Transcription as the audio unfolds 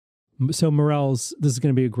So Morel's, this is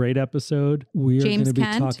going to be a great episode. We are going to be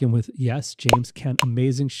talking with, James Kent,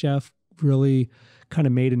 amazing chef, really kind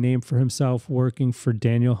of made a name for himself working for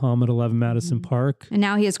Daniel Hum at 11 Madison Park. And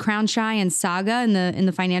now he has Crown Shy and Saga in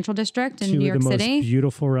the financial district in New York City. Two of the most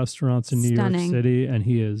beautiful restaurants in New York City, and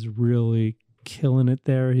he is really killing it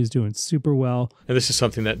there. He's doing super well. And this is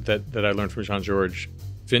something that I learned from Jean-Georges.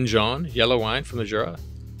 Vin jaune, yellow wine from the Jura,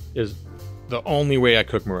 is the only way I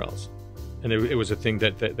cook Morels. And it was a thing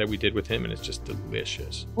that we did with him, and it's just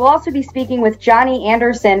delicious. We'll also be speaking with Johnny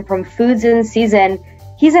Anderson from Foods in Season.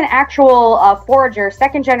 He's an actual forager,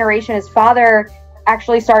 second generation. His father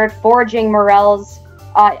actually started foraging Morels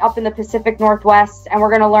up in the Pacific Northwest, and we're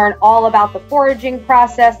going to learn all about the foraging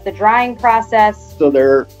process, the drying process. So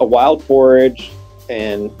they're a wild forage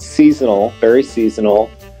and seasonal, very seasonal,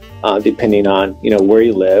 depending on where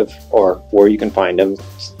you live or where you can find them.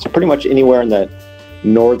 So pretty much anywhere in the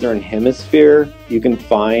northern hemisphere, you can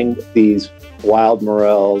find these wild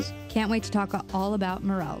Morels. Can't wait to talk all about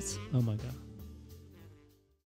Morels. Oh my God.